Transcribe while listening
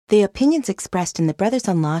The opinions expressed in the Brothers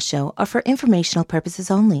on Law show are for informational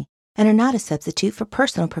purposes only and are not a substitute for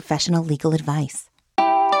personal professional legal advice.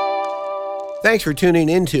 Thanks for tuning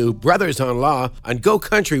into Brothers on Law on Go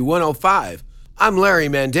Country 105. I'm Larry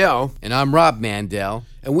Mandel. And I'm Rob Mandel.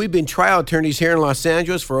 And we've been trial attorneys here in Los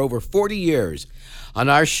Angeles for over 40 years. On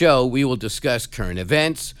our show, we will discuss current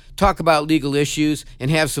events, talk about legal issues, and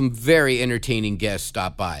have some very entertaining guests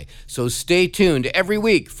stop by. So stay tuned every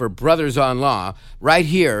week for Brothers on Law right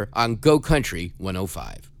here on Go Country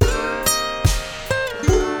 105.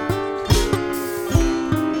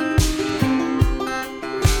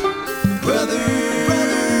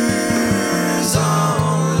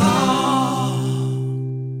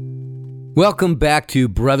 Welcome back to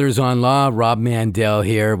Brothers on Law. Rob Mandel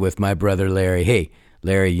here with my brother Larry. Hey,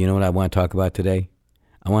 Larry, you know what I want to talk about today?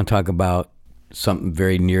 I want to talk about something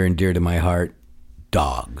very near and dear to my heart,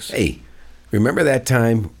 dogs. Hey, remember that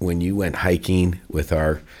time when you went hiking with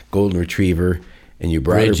our golden retriever and you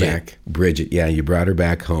brought her back? Bridget, yeah, you brought her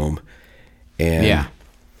back home. And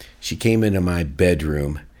she came into my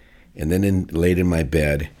bedroom and then laid in my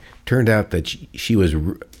bed. Turned out that she was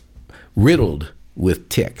riddled with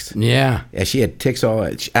ticks. Yeah. Yeah, she had ticks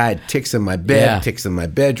I had ticks in my bed, ticks in my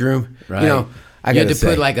bedroom. Right. You know, you had to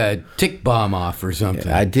put like a tick bomb off or something.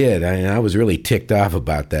 Yeah, I did. I was really ticked off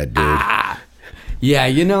about that, dude. Yeah,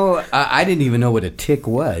 you know, I didn't even know what a tick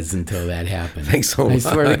was until that happened. Thanks so much.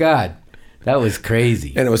 I swear to God. That was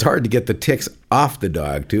crazy. And it was hard to get the ticks off the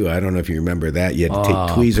dog, too. I don't know if you remember that. You had to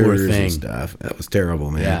take tweezers and stuff. That was terrible,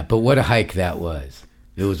 man. Yeah, but what a hike that was.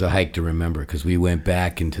 It was a hike to remember because we went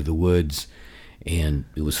back into the woods and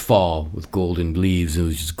it was fall with golden leaves. It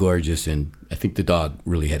was just gorgeous, and I think the dog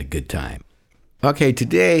really had a good time. Okay,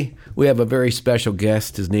 today we have a very special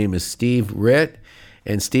guest. His name is Steve Ritt.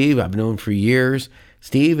 And Steve, I've known for years.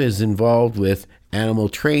 Steve is involved with animal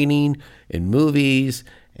training in movies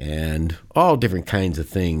and all different kinds of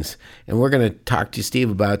things. And we're going to talk to Steve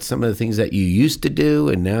about some of the things that you used to do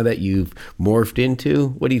and now that you've morphed into.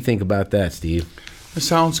 What do you think about that, Steve? It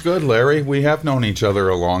sounds good, Larry. We have known each other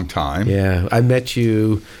a long time. Yeah, I met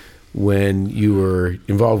you when you were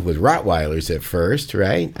involved with Rottweilers at first,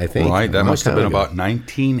 right? I think. Right, that must have been about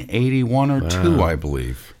 1981 or 2, I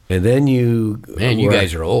believe. And then you... Man, you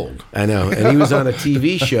guys are old. I know. And he was on a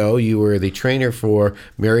TV show. You were the trainer for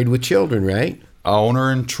Married with Children, right? Owner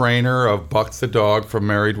and trainer of Buck the Dog from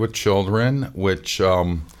Married with Children, which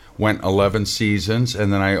went 11 seasons.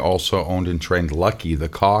 And then I also owned and trained Lucky the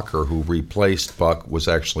Cocker, who replaced Buck, was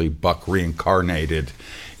actually Buck reincarnated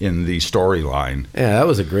in the storyline. Yeah, that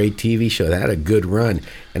was a great TV show. That had a good run.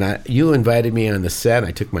 And you invited me on the set.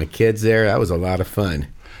 I took my kids there. That was a lot of fun.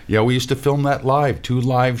 Yeah, we used to film that live, 2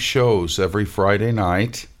 live shows every Friday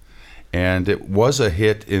night. And it was a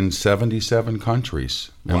hit in 77 countries.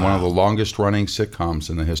 Wow. And one of the longest running sitcoms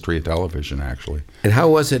in the history of television, actually. And how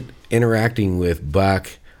was it interacting with Buck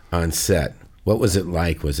on set? What was it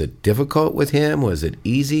like? Was it difficult with him? Was it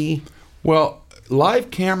easy? Well,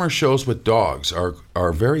 live camera shows with dogs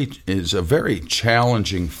is a very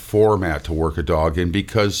challenging format to work a dog in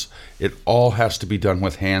because it all has to be done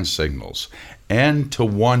with hand signals and to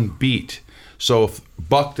one beat. So if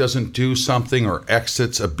Buck doesn't do something or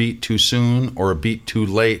exits a beat too soon or a beat too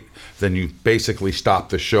late, then you basically stop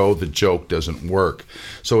the show, the joke doesn't work.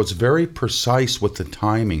 So it's very precise with the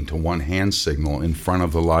timing to one hand signal in front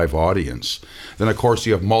of the live audience. Then, of course,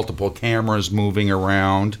 you have multiple cameras moving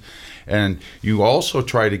around, and you also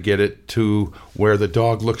try to get it to where the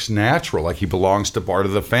dog looks natural, like he belongs to part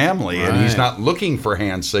of the family, right. And he's not looking for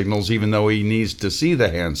hand signals, even though he needs to see the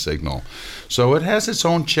hand signal. So it has its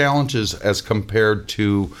own challenges as compared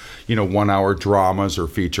to, 1-hour dramas or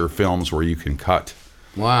feature films where you can cut.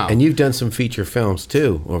 Wow. And you've done some feature films,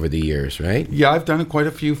 too, over the years, right? Yeah, I've done quite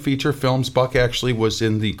a few feature films. Buck actually was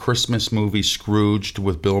in the Christmas movie Scrooged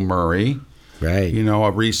with Bill Murray. Right.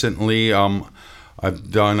 Recently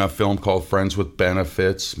I've done a film called Friends with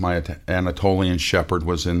Benefits. My Anatolian Shepherd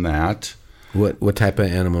was in that. What type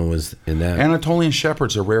of animal was in that? Anatolian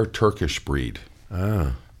Shepherd's a rare Turkish breed.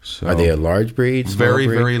 Ah. So are they a large breed? Very,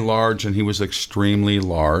 breed? very large, and he was extremely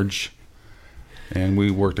large. And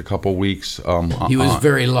we worked a couple weeks. He was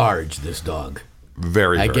very large, this dog.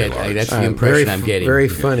 Very, very large. That's the impression I'm getting. Very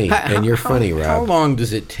funny, and you're funny, Rob. How long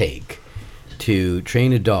does it take to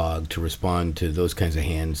train a dog to respond to those kinds of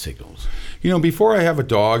hand signals? Before I have a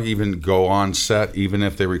dog even go on set, even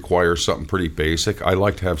if they require something pretty basic, I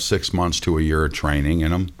like to have 6 months to a year of training in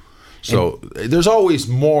them. So there's always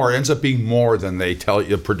more. It ends up being more than they tell you.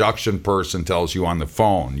 The production person tells you on the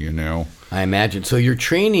phone, I imagine. So you're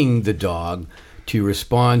training the dog to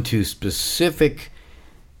respond to specific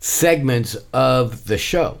segments of the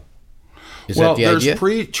show. Is that the there's idea?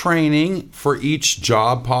 pre-training for each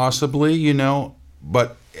job, possibly,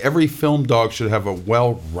 but every film dog should have a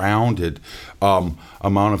well-rounded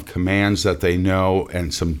amount of commands that they know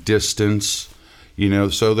and some distance.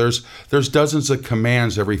 So there's dozens of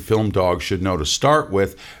commands every film dog should know to start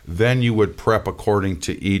with. Then you would prep according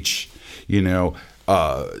to each,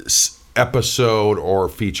 episode or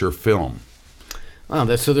feature film.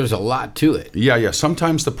 Wow, so there's a lot to it. Yeah.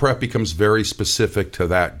 Sometimes the prep becomes very specific to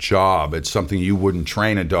that job. It's something you wouldn't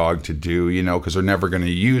train a dog to do, because they're never going to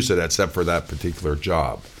use it except for that particular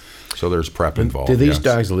job. So there's prep involved. Do these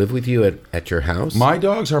dogs live with you at your house? My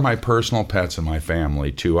dogs are my personal pets in my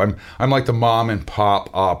family too. I'm like the mom and pop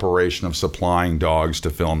operation of supplying dogs to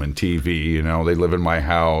film and TV. They live in my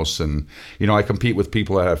house, and I compete with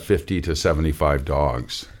people that have 50 to 75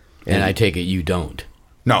 dogs. And I take it you don't.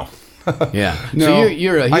 No. Yeah. No, So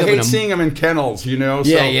you I hate seeing them in kennels, So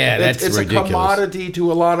Yeah, that's it's ridiculous. a commodity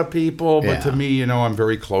to a lot of people, but Yeah. to me, I'm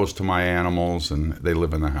very close to my animals, and they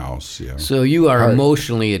live in the house. Yeah. So you are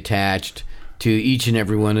emotionally attached to each and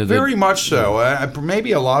every one of the... Very much so.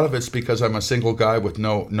 Maybe a lot of it's because I'm a single guy with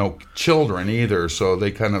no children either, so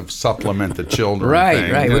they kind of supplement the children.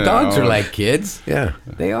 Right. thing, Well, dogs are like kids. Yeah.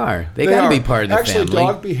 They are. They got to be part of the Actually, family.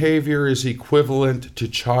 dog behavior is equivalent to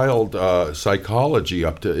child psychology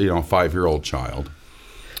up to a 5-year-old child.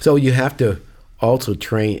 So you have to also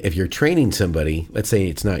train, if you're training somebody, let's say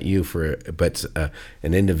it's not you but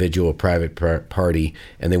an individual private party,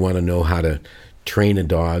 and they want to know how to train a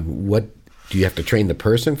dog, what do you have to train the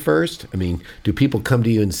person first? I mean, do people come to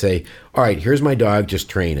you and say, all right, here's my dog, just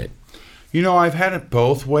train it? I've had it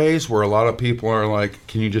both ways, where a lot of people are like,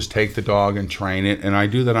 can you just take the dog and train it? And I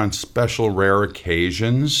do that on special rare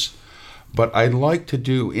occasions. But I like to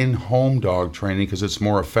do in-home dog training because it's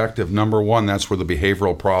more effective. Number one, that's where the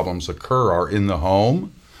behavioral problems occur, are in the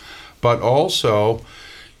home. But also,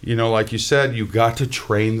 like you said, you got to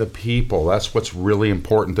train the people. That's what's really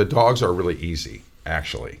important. The dogs are really easy,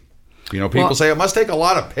 actually. People say it must take a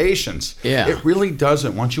lot of patience. Yeah. It really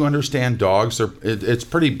doesn't. Once you understand dogs, it's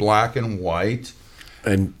pretty black and white.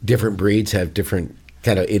 And different breeds have different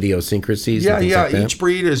kind of idiosyncrasies. and things like that? Each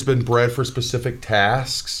breed has been bred for specific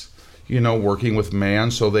tasks. Working with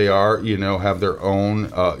man, so they are, have their own,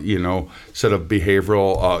 set of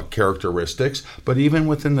behavioral characteristics. But even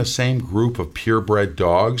within the same group of purebred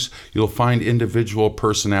dogs, you'll find individual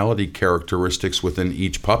personality characteristics within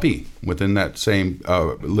each puppy, within that same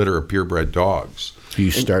litter of purebred dogs.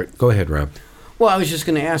 Go ahead, Rob. Well, I was just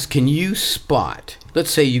going to ask, can you spot,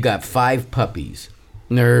 let's say you got 5 puppies,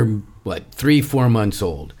 and they're, 3-4 months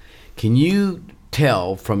old. Can you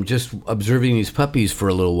tell from just observing these puppies for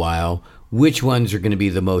a little while which ones are going to be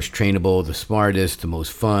the most trainable, the smartest, the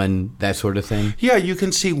most fun, that sort of thing? Yeah, you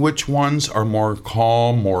can see which ones are more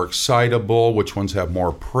calm, more excitable, which ones have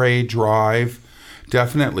more prey drive.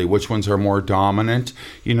 Definitely, which ones are more dominant.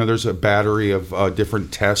 There's a battery of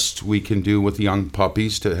different tests we can do with young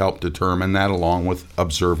puppies to help determine that, along with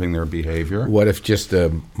observing their behavior. What if just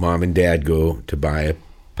mom and dad go to buy a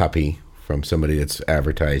puppy from somebody that's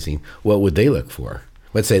advertising? What would they look for?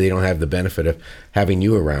 Let's say they don't have the benefit of having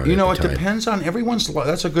you around. It at the time. depends on everyone's.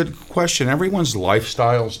 That's a good question. Everyone's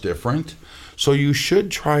lifestyle is different, so you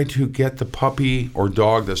should try to get the puppy or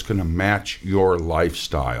dog that's going to match your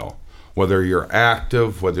lifestyle. Whether you're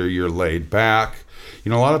active, whether you're laid back. A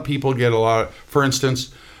lot of people get for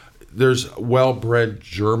instance, there's well-bred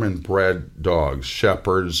German-bred dogs,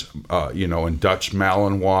 shepherds, and Dutch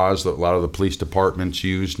Malinois that a lot of the police departments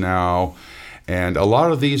use now. And a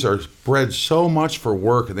lot of these are bred so much for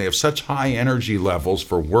work, and they have such high energy levels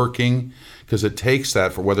for working, because it takes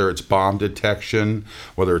that for whether it's bomb detection,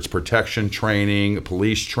 whether it's protection training,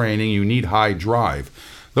 police training, you need high drive.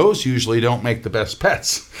 Those usually don't make the best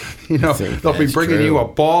pets. They'll be bringing you a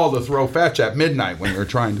ball to throw fetch at midnight when you're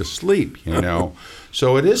trying to sleep,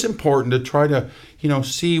 So it is important to try to,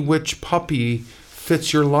 see which puppy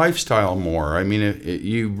fits your lifestyle more. I mean,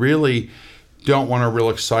 you really don't want a real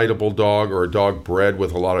excitable dog or a dog bred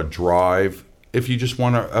with a lot of drive if you just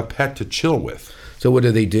want a pet to chill with. So what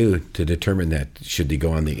do they do to determine that? Should they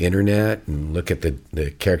go on the internet and look at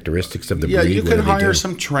the characteristics of the breed? Yeah, you What can do they hire do?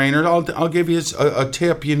 some trainers. I'll give you a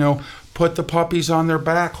tip, put the puppies on their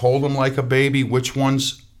back, hold them like a baby. Which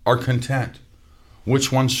ones are content?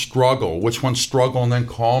 Which ones struggle? Which ones struggle and then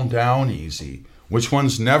calm down easy? Which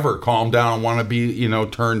ones never calm down and want to be,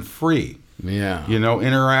 turned free? Yeah.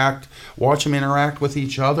 Watch them interact with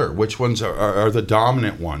each other. Which ones are the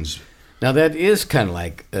dominant ones? Now, that is kind of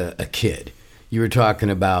like a kid. You were talking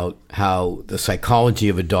about how the psychology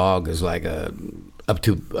of a dog is like up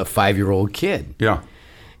to a 5-year-old kid. Yeah.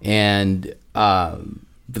 And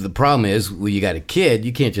But the problem is, when you got a kid,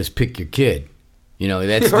 you can't just pick your kid. You know,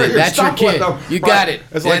 that's You're your stuck with kid. them. You Right. got it.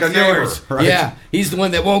 It's like That's a neighbor, yours. right? Yeah, he's the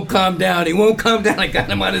one that won't calm down. He won't calm down. I got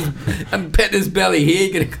him on I'm petting his belly. He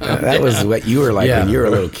ain't gonna calm down. That was what you were like Yeah. when you were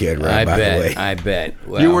a little kid, right? I by the bet. way. I bet.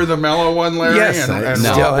 Well, You were the mellow one, Larry, Yes, and I Rob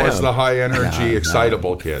still was am. the high energy,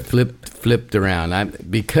 excitable kid. flipped around.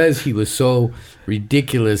 Because he was so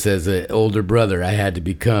ridiculous as an older brother, I had to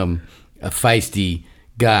become a feisty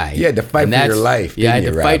guy. You had to fight And for your that's- life, Yeah, I had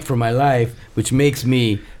didn't to you, fight Rob? for my life, which makes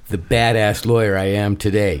me the badass lawyer I am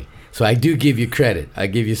today. So I do give you credit. I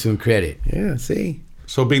give you some credit. Yeah, see?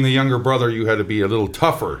 So being the younger brother, you had to be a little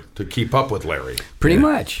tougher to keep up with Larry. Pretty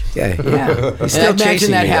much. Yeah. Yeah. And still I imagine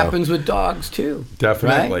chasing that me, though. happens with dogs too.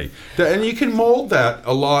 Definitely. Right? And you can mold that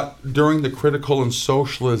a lot during the critical and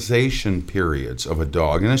socialization periods of a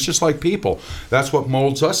dog. And it's just like people. That's what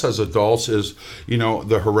molds us as adults is,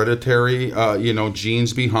 the hereditary,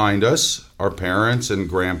 genes behind us, our parents and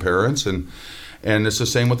grandparents. And it's the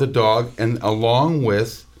same with the dog. And along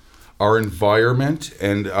with our environment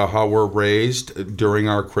and how we're raised during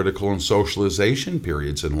our critical and socialization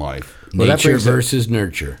periods in life. Well, that Nature brings up- versus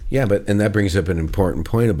nurture. Yeah, and that brings up an important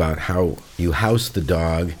point about how you house the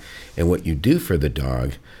dog and what you do for the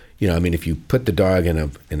dog. If you put the dog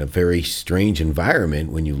in a very strange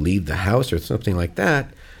environment when you leave the house or something like that,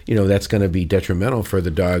 that's going to be detrimental for the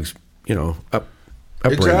dog's, upbringing.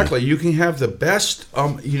 Exactly. You can have the best,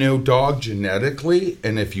 dog genetically,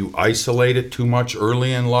 and if you isolate it too much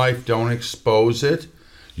early in life, don't expose it,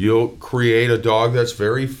 you'll create a dog that's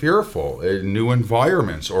very fearful in new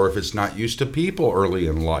environments, or if it's not used to people early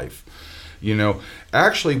in life.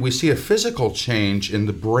 Actually, we see a physical change in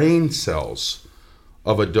the brain cells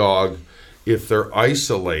of a dog if they're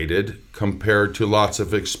isolated compared to lots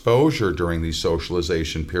of exposure during these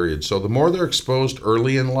socialization periods. So the more they're exposed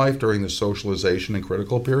early in life during the socialization and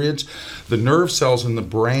critical periods, the nerve cells in the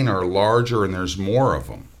brain are larger and there's more of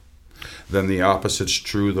them. Then the opposite's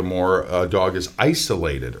true the more a dog is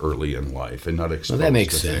isolated early in life and not exposed Well, that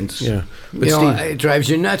makes to sense. things. Yeah. But It drives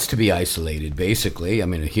you nuts to be isolated, basically. I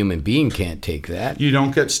mean, a human being can't take that. You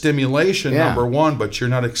don't get stimulation, Yeah. number one, but you're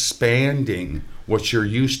not expanding what you're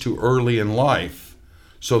used to early in life.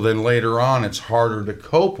 So then later on, it's harder to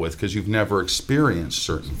cope with because you've never experienced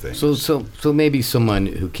certain things. So maybe someone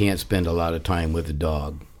who can't spend a lot of time with a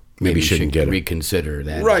dog Maybe shouldn't should get it. reconsider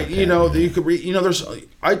that. Right, like that. you could there's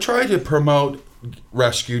I try to promote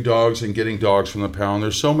rescue dogs and getting dogs from the pound.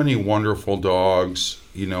 There's so many wonderful dogs,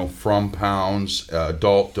 from pounds,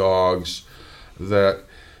 adult dogs, that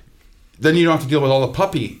then you don't have to deal with all the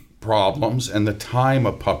puppy problems and the time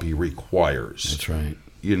a puppy requires. That's right.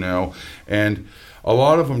 And a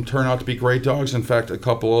lot of them turn out to be great dogs. In fact, two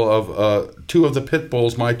of the pit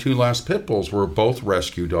bulls, my two last pit bulls, were both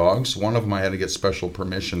rescue dogs. One of them I had to get special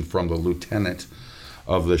permission from the lieutenant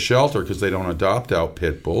of the shelter because they don't adopt out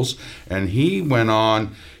pit bulls. And he went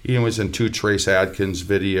on, he was in 2 Trace Adkins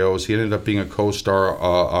videos. He ended up being a co-star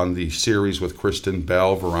on the series with Kristen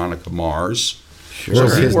Bell, Veronica Mars. Sure. So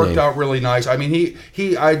What's he his worked name? out really nice. I mean,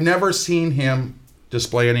 I'd never seen him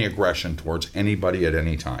display any aggression towards anybody at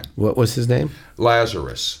any time. What was his name?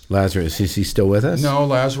 Lazarus. Lazarus. Is he still with us? No,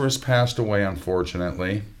 Lazarus passed away,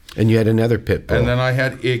 unfortunately. And you had another pit bull. And then I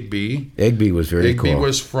had Igby. Igby was very Igby cool.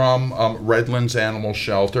 was from Redlands Animal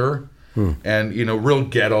Shelter. And, real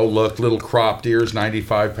ghetto look, little cropped ears,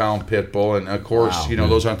 95-pound pit bull. And, of course,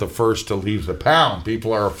 those aren't the first to leave the pound.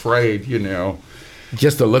 People are afraid,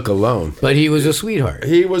 Just the look alone. But he was a sweetheart.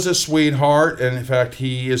 He was a sweetheart, and in fact,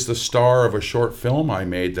 he is the star of a short film I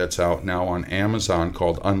made that's out now on Amazon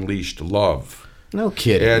called Unleashed Love. No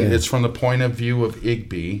kidding. And it's from the point of view of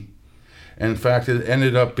Igby. And in fact, it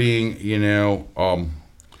ended up being,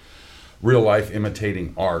 real life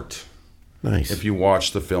imitating art. Nice. If you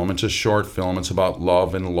watch the film, it's a short film. It's about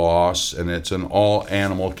love and loss, and it's an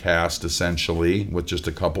all-animal cast, essentially, with just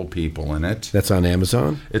a couple people in it. That's on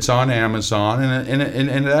Amazon? It's on Amazon, and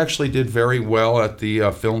it actually did very well at the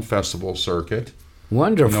film festival circuit.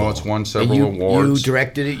 Wonderful. It's won And several awards. You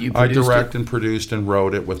directed it? You I produced direct it? and produced and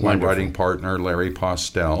wrote it with Wonderful. my writing partner, Larry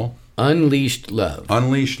Postel. Unleashed Love.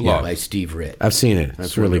 Unleashed Yeah, Love. by Steve Ritt. I've seen it. That's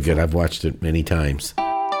It's really wonderful. good. I've watched it many times.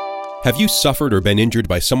 Have you suffered or been injured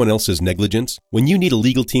by someone else's negligence? When you need a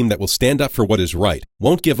legal team that will stand up for what is right,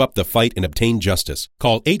 won't give up the fight and obtain justice,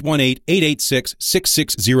 call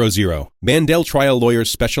 818-886-6600. Mandel Trial Lawyers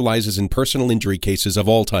specializes in personal injury cases of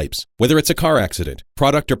all types. Whether it's a car accident,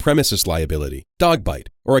 product or premises liability, dog bite,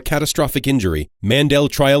 or a catastrophic injury, Mandel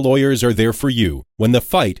Trial Lawyers are there for you when the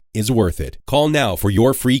fight is worth it. Call now for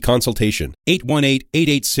your free consultation.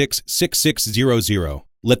 818-886-6600.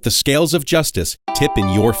 Let the scales of justice tip in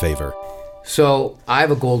your favor. So I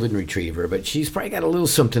have a golden retriever, but she's probably got a little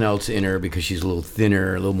something else in her because she's a little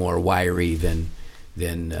thinner, a little more wiry than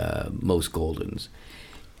most Goldens.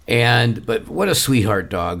 But what a sweetheart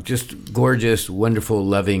dog, just gorgeous, wonderful,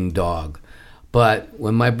 loving dog. But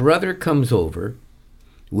when my brother comes over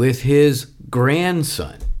with his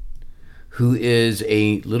grandson, who is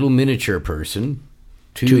a little miniature person,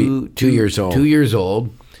 two years old. 2 years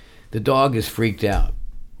old, the dog is freaked out.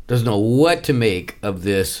 Doesn't know what to make of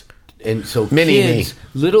this. And so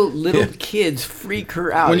little kids freak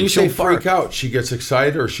her out. When you say freak out, she gets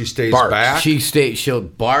excited or she stays back? She'll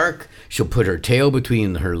bark. She'll put her tail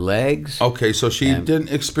between her legs. Okay, so she didn't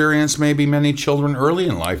experience maybe many children early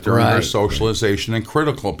in life during her socialization and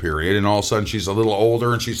critical period, and all of a sudden she's a little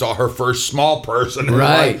older and she saw her first small person. And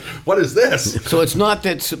right. Like, what is this? So it's not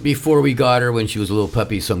that before we got her when she was a little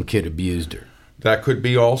puppy, some kid abused her. That could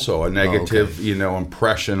be also a negative,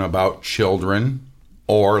 impression about children.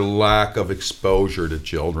 Or lack of exposure to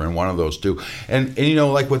children, one of those two. And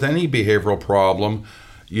like with any behavioral problem,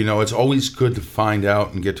 it's always good to find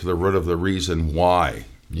out and get to the root of the reason why.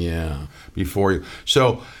 Yeah. Before you.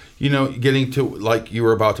 So, getting to, like you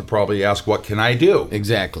were about to probably ask, what can I do?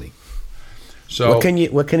 Exactly. So what can he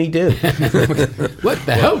do? What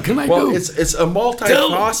the hell can I do? Well, it's a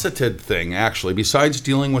multifaceted thing, actually. Besides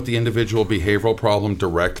dealing with the individual behavioral problem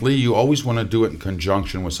directly, you always want to do it in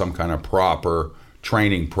conjunction with some kind of proper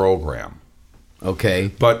training program.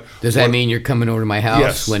 Okay. But does that mean you're coming over to my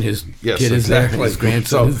house when his kid is there, his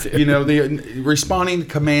grandson is there? The responding to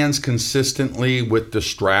commands consistently with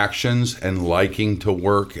distractions and liking to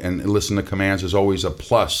work and listen to commands is always a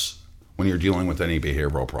plus when you're dealing with any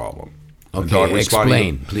behavioral problem. Okay,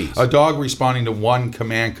 explain, please. A dog responding to one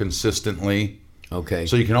command consistently. Okay.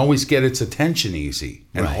 So you can always get its attention easy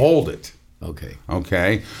and hold it.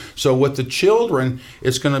 Okay. So with the children,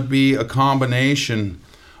 it's going to be a combination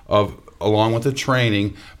of, along with the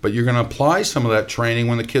training, but you're going to apply some of that training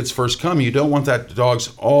when the kids first come. You don't want that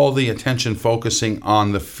dog's all the attention focusing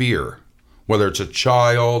on the fear, whether it's a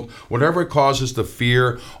child, whatever causes the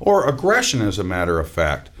fear, or aggression, as a matter of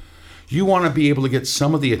fact. You want to be able to get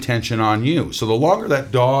some of the attention on you. So the longer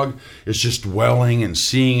that dog is just dwelling and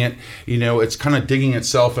seeing it, it's kind of digging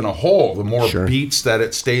itself in a hole, the more beats that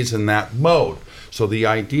it stays in that mode. So the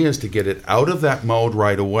idea is to get it out of that mode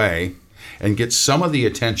right away and get some of the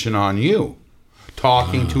attention on you.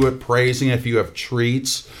 Talking to it, praising if you have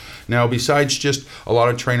treats. Now, besides just a lot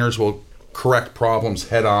of trainers will correct problems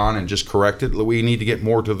head on and just correct it, we need to get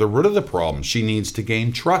more to the root of the problem. She needs to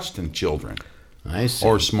gain trust in children. I see.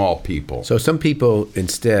 Or small people. So some people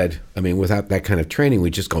instead, without that kind of training, we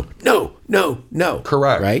just go, no.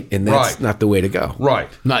 Correct. Right? And that's not the way to go. Right.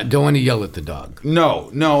 Don't want to yell at the dog. No.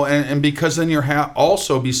 And because then you're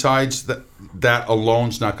also, besides that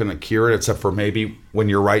alone's not going to cure it, except for maybe when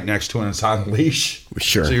you're right next to it and it's on leash.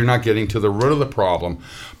 Sure. So you're not getting to the root of the problem.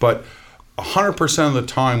 But 100% of the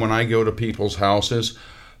time when I go to people's houses,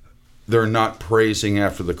 they're not praising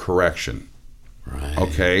after the correction. Right.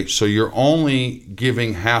 Okay, so you're only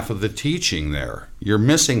giving half of the teaching there. You're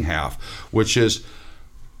missing half, which is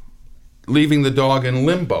leaving the dog in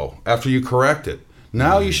limbo after you correct it.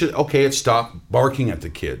 Now you should, it stopped barking at the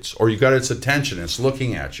kids, or you got its attention, it's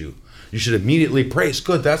looking at you. You should immediately praise.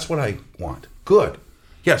 Good, that's what I want. Good.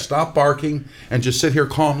 Yeah, stop barking and just sit here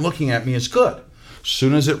calm looking at me is good. As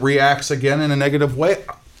soon as it reacts again in a negative way,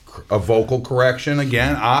 a vocal correction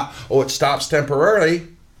again. It stops temporarily.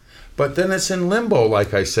 But then it's in limbo,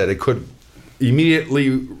 like I said. It could immediately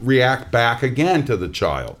react back again to the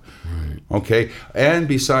child. Right. Okay? And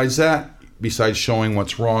besides that, besides showing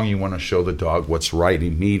what's wrong, you want to show the dog what's right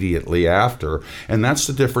immediately after. And that's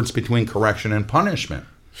the difference between correction and punishment.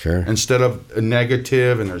 Sure. Instead of a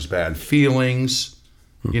negative and there's bad feelings,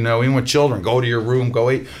 even with children, go to your room, go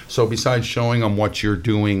eat. So besides showing them what you're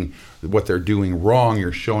doing, what they're doing wrong,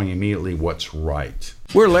 you're showing immediately what's right.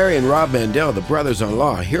 We're Larry and Rob Mandel, the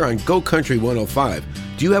brothers-in-law, here on Go Country 105.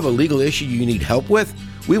 Do you have a legal issue you need help with?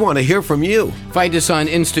 We want to hear from you. Find us on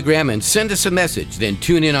Instagram and send us a message. Then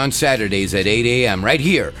tune in on Saturdays at 8 a.m. right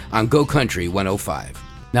here on Go Country 105.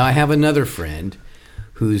 Now, I have another friend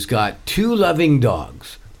who's got two loving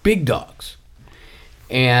dogs, big dogs.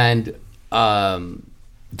 And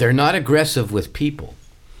they're not aggressive with people.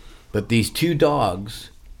 But these two dogs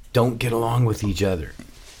don't get along with each other.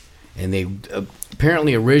 And they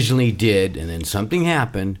apparently originally did, and then something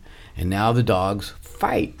happened, and now the dogs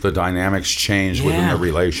fight. The dynamics change within the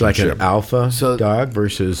relationship. Like an alpha dog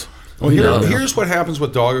versus... Here's what happens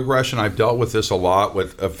with dog aggression. I've dealt with this a lot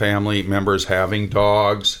with family members having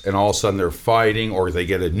dogs, and all of a sudden they're fighting, or they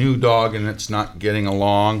get a new dog and it's not getting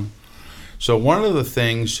along. So one of the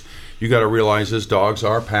things you got to realize is dogs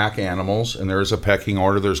are pack animals, and there is a pecking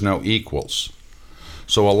order. There's no equals.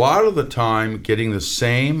 So a lot of the time, getting the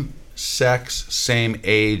same sex, same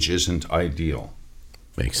age isn't ideal.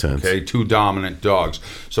 Makes sense. Okay, 2 dominant dogs.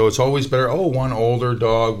 So it's always better, one older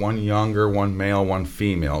dog, one younger, one male, one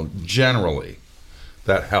female. Generally,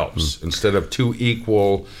 that helps. Instead of 2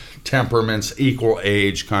 equal temperaments, equal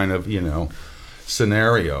age kind of,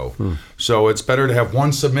 scenario. So it's better to have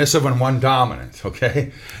 1 submissive and 1 dominant,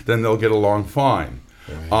 okay? Then they'll get along fine.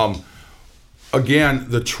 Right. Again,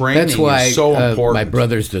 the training is so important. My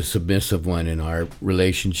brother's the submissive one in our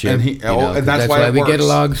relationship. And, and that's why we get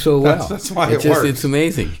along so well. That's why it works. It's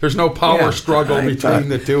amazing. There's no power struggle between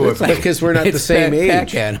the two of them. Because we're not the same age.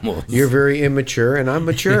 Pack animals. You're very immature, and I'm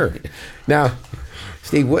mature. Now,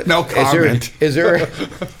 Steve, no comment. Is there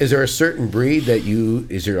a certain breed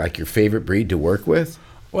is there like your favorite breed to work with?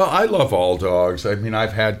 Well, I love all dogs. I mean,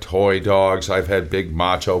 I've had toy dogs, I've had big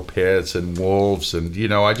macho pits and wolves, and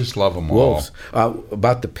I just love them all. Wolves.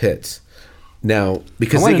 About the pits. Now,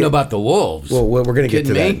 because I want to know about the wolves. Well, we're going to get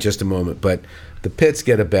to that in just a moment. But the pits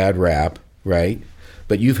get a bad rap, right?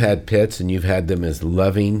 But you've had pits, and you've had them as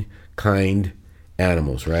loving, kind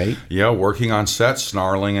animals, right? Yeah, working on sets,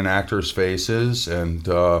 snarling in actors' faces, and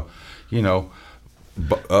my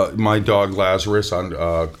dog Lazarus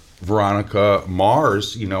on Veronica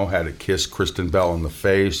Mars, had to kiss Kristen Bell in the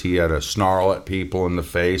face. He had to snarl at people in the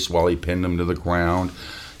face while he pinned them to the ground.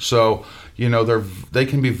 So, they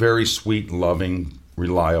can be very sweet, loving,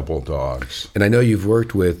 reliable dogs. And I know you've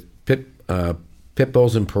worked with pit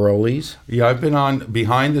bulls and parolees. Yeah, I've been on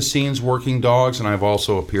behind-the-scenes working dogs, and I've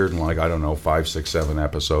also appeared in 5, 6, 7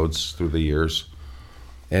 episodes through the years.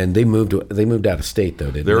 And they moved out of state,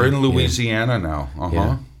 though, didn't they? They're in Louisiana now.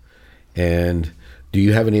 Yeah. And do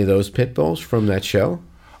you have any of those pit bulls from that show?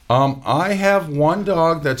 I have one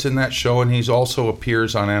dog that's in that show, and he's also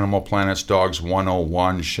appears on Animal Planet's Dogs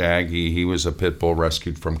 101, Shaggy. He was a pit bull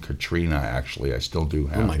rescued from Katrina, actually. I still do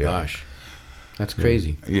have him. Oh, my gosh. That's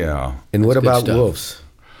crazy. Yeah. And what about wolves?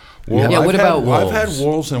 Well, what about wolves? I've had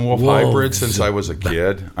wolves and wolf hybrids since I was a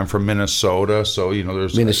kid. I'm from Minnesota, so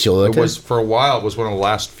there's Minnesota. It was for a while. It was one of the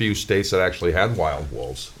last few states that actually had wild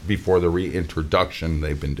wolves before the reintroduction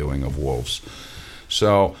they've been doing of wolves.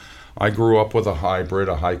 So I grew up with a high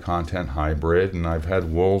content hybrid, and I've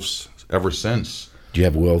had wolves ever since. Do you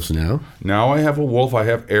have wolves now? Now I have a wolf. I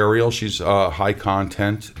have Ariel. She's a high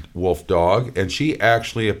content wolf dog, and she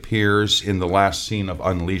actually appears in the last scene of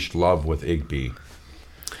Unleashed Love with Igby.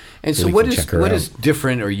 And so what is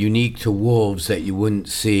different or unique to wolves that you wouldn't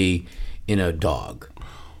see in a dog?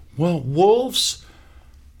 Well, wolves'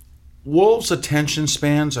 attention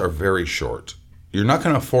spans are very short. You're not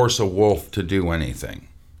going to force a wolf to do anything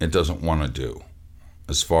it doesn't want to do,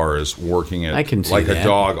 as far as working it like a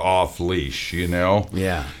dog off leash,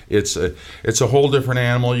 Yeah. It's a whole different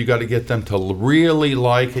animal. You got to get them to really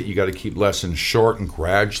like it. You got to keep lessons short and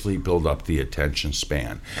gradually build up the attention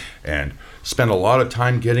span, and spend a lot of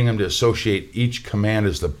time getting them to associate each command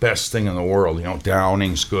as the best thing in the world.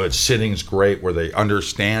 Downing's good, sitting's great, where they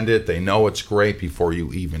understand it, they know it's great before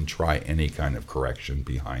you even try any kind of correction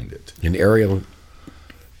behind it. And Ariel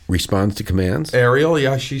responds to commands? Ariel,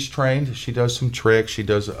 yeah, she's trained. She does some tricks. She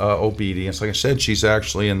does obedience. Like I said, she's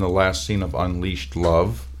actually in the last scene of Unleashed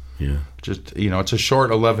Love. Yeah. Just, it's a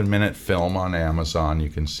short 11-minute film on Amazon. You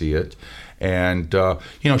can see it. And,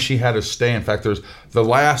 she had to stay. In fact, there's the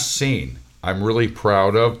last scene I'm really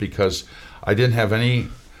proud of, because I didn't have any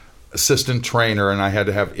assistant trainer, and I had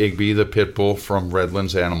to have Igby, the pit bull from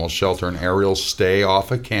Redlands Animal Shelter, and Ariel stay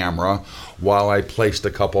off of camera while I placed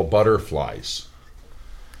a couple butterflies.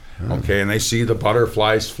 Okay, and they see the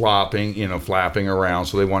butterflies flapping around,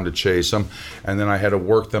 so they wanted to chase them. And then I had to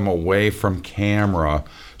work them away from camera.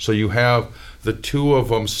 So you have the two of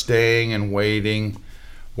them staying and waiting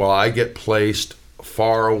while I get placed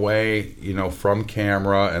far away, from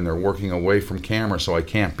camera, and they're working away from camera, so I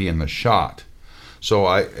can't be in the shot. So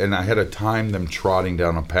I had to time them trotting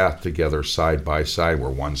down a path together side by side,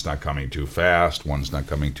 where one's not coming too fast, one's not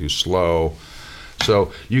coming too slow.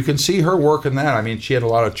 So you can see her working that. I mean, she had a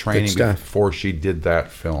lot of training before she did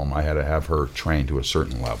that film. I had to have her trained to a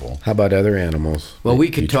certain level. How about other animals? Well,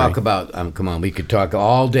 we could talk about, we could talk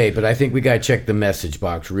all day, but I think we got to check the message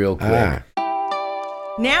box real quick.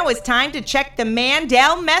 Now it's time to check the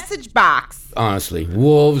Mandel message box. Honestly,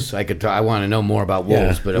 wolves, I want to know more about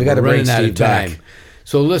wolves, but we're running out of time.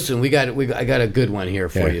 So listen, I got a good one here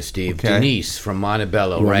for you, Steve. Okay. Denise from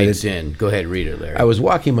Montebello writes in. Go ahead, read it, Larry. I was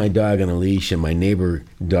walking my dog on a leash, and my neighbor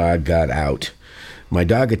dog got out. My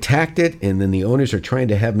dog attacked it, and then the owners are trying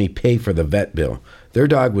to have me pay for the vet bill. Their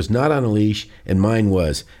dog was not on a leash, and mine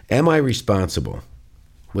was. Am I responsible?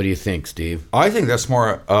 What do you think, Steve? I think that's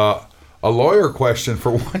more a lawyer question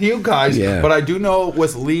for one of you guys. Yeah. But I do know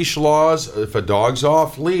with leash laws, if a dog's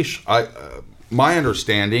off leash, my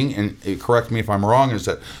understanding, and correct me if I'm wrong, is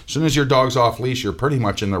that as soon as your dog's off leash, you're pretty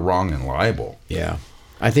much in the wrong and liable. Yeah,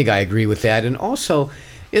 I think I agree with that. And also,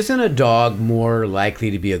 isn't a dog more likely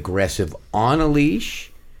to be aggressive on a leash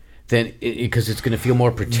than because it's going to feel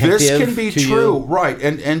more protective? This can be to true, you? right?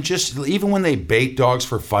 And just even when they bait dogs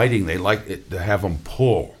for fighting, they like it to have them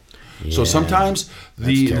pull. So sometimes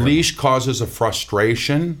the terrible. leash causes a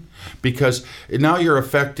frustration because now you're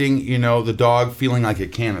affecting, the dog feeling like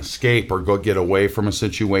it can't escape or go get away from a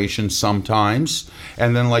situation sometimes.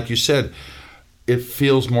 And then, like you said, it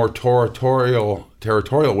feels more territorial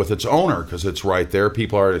with its owner because it's right there.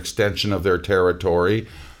 People are an extension of their territory.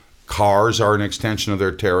 Cars are an extension of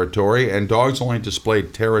their territory. And dogs only display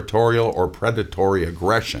territorial or predatory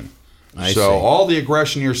aggression. I see. All the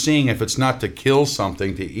aggression you're seeing, if it's not to kill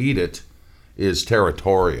something, to eat it, is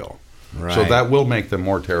territorial. Right. So that will make them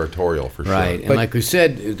more territorial for sure. Right, and like we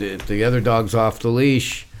said, if the other dog's off the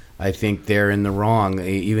leash, I think they're in the wrong,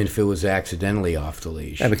 even if it was accidentally off the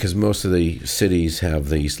leash. Yeah, because most of the cities have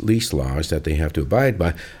these leash laws that they have to abide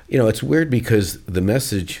by. It's weird because the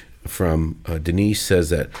message from Denise says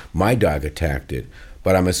that my dog attacked it,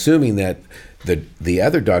 but I'm assuming that the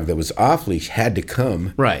other dog that was off leash had to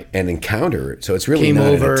come Right. and encounter it. So it's really Came not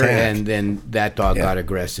over, an attack. and then that dog Yeah. got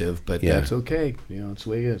aggressive, but Yeah. that's okay. It's the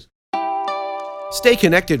way it is. Stay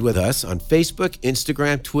connected with us on Facebook,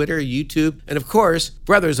 Instagram, Twitter, YouTube, and of course,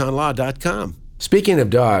 brothersonlaw.com. Speaking of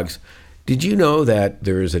dogs, did you know that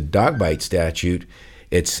there is a dog bite statute?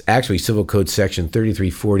 It's actually Civil Code Section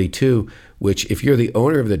 3342, which if you're the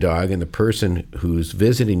owner of the dog and the person who's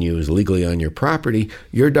visiting you is legally on your property,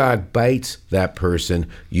 your dog bites that person,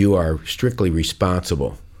 you are strictly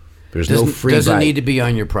responsible. There's no free Doesn't bite. need to be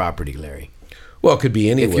on your property, Larry. Well, it could be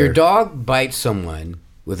anywhere. If your dog bites someone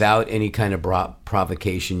without any kind of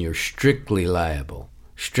provocation, you're strictly liable.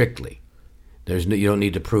 Strictly. You don't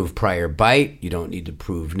need to prove prior bite. You don't need to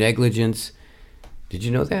prove negligence. Did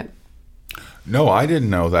you know that? No, I didn't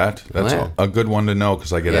know that. That's Wow. a good one to know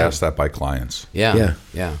because I get Yeah. asked that by clients. Yeah.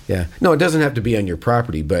 Yeah. No, it doesn't have to be on your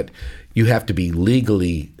property, but you have to be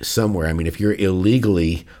legally somewhere. I mean, if you're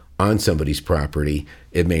illegally on somebody's property,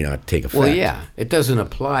 it may not take effect. Well, yeah. It doesn't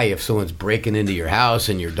apply if someone's breaking into your house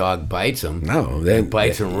and your dog bites them. No, then It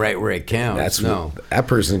bites them right where it counts. that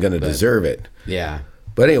person's going to deserve it. Yeah.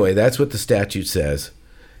 But anyway, that's what the statute says,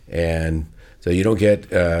 and so you don't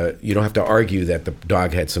have to argue that the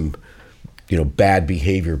dog had some, bad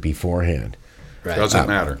behavior beforehand. Right. Doesn't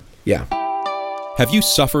matter. Yeah. Have you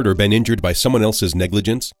suffered or been injured by someone else's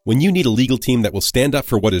negligence? When you need a legal team that will stand up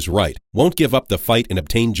for what is right, won't give up the fight and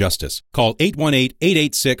obtain justice, call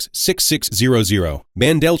 818-886-6600.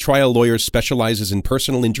 Mandel Trial Lawyers specializes in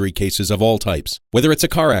personal injury cases of all types. Whether it's a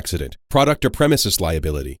car accident, product or premises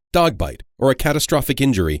liability, dog bite, or a catastrophic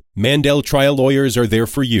injury, Mandel Trial Lawyers are there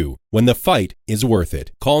for you when the fight is worth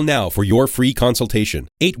it. Call now for your free consultation.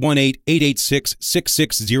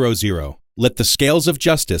 818-886-6600. Let the scales of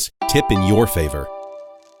justice tip in your favor.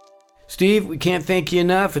 Steve, we can't thank you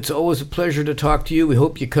enough. It's always a pleasure to talk to you. We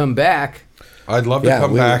hope you come back. I'd love to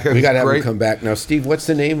come back. We got to have Great. him come back. Now, Steve, what's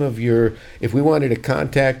the name of if we wanted to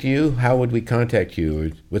contact you, how would we contact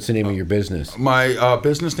you? What's the name of your business? My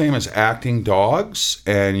business name is Acting Dogs,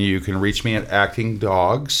 and you can reach me at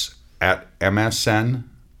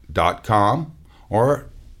actingdogs@msn.com, or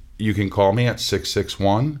you can call me at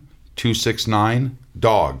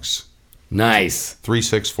 661-269-DOGS. Nice.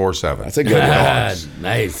 3647. That's a good one.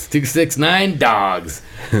 Nice. 269 dogs.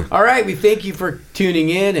 All right, we thank you for tuning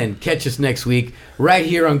in, and catch us next week right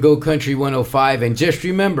here on Go Country 105. And just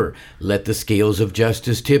remember, let the scales of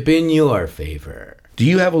justice tip in your favor. Do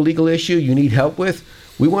you have a legal issue you need help with?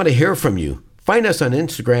 We want to hear from you. Find us on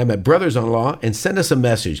Instagram at Brothers on Law and send us a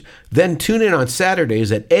message. Then tune in on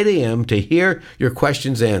Saturdays at 8 a.m. to hear your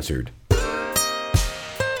questions answered.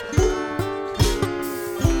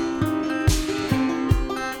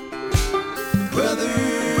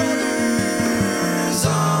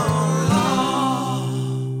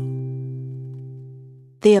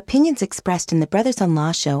 The opinions expressed in the Brothers on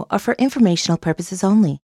Law show are for informational purposes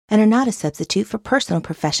only and are not a substitute for personal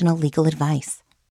professional legal advice.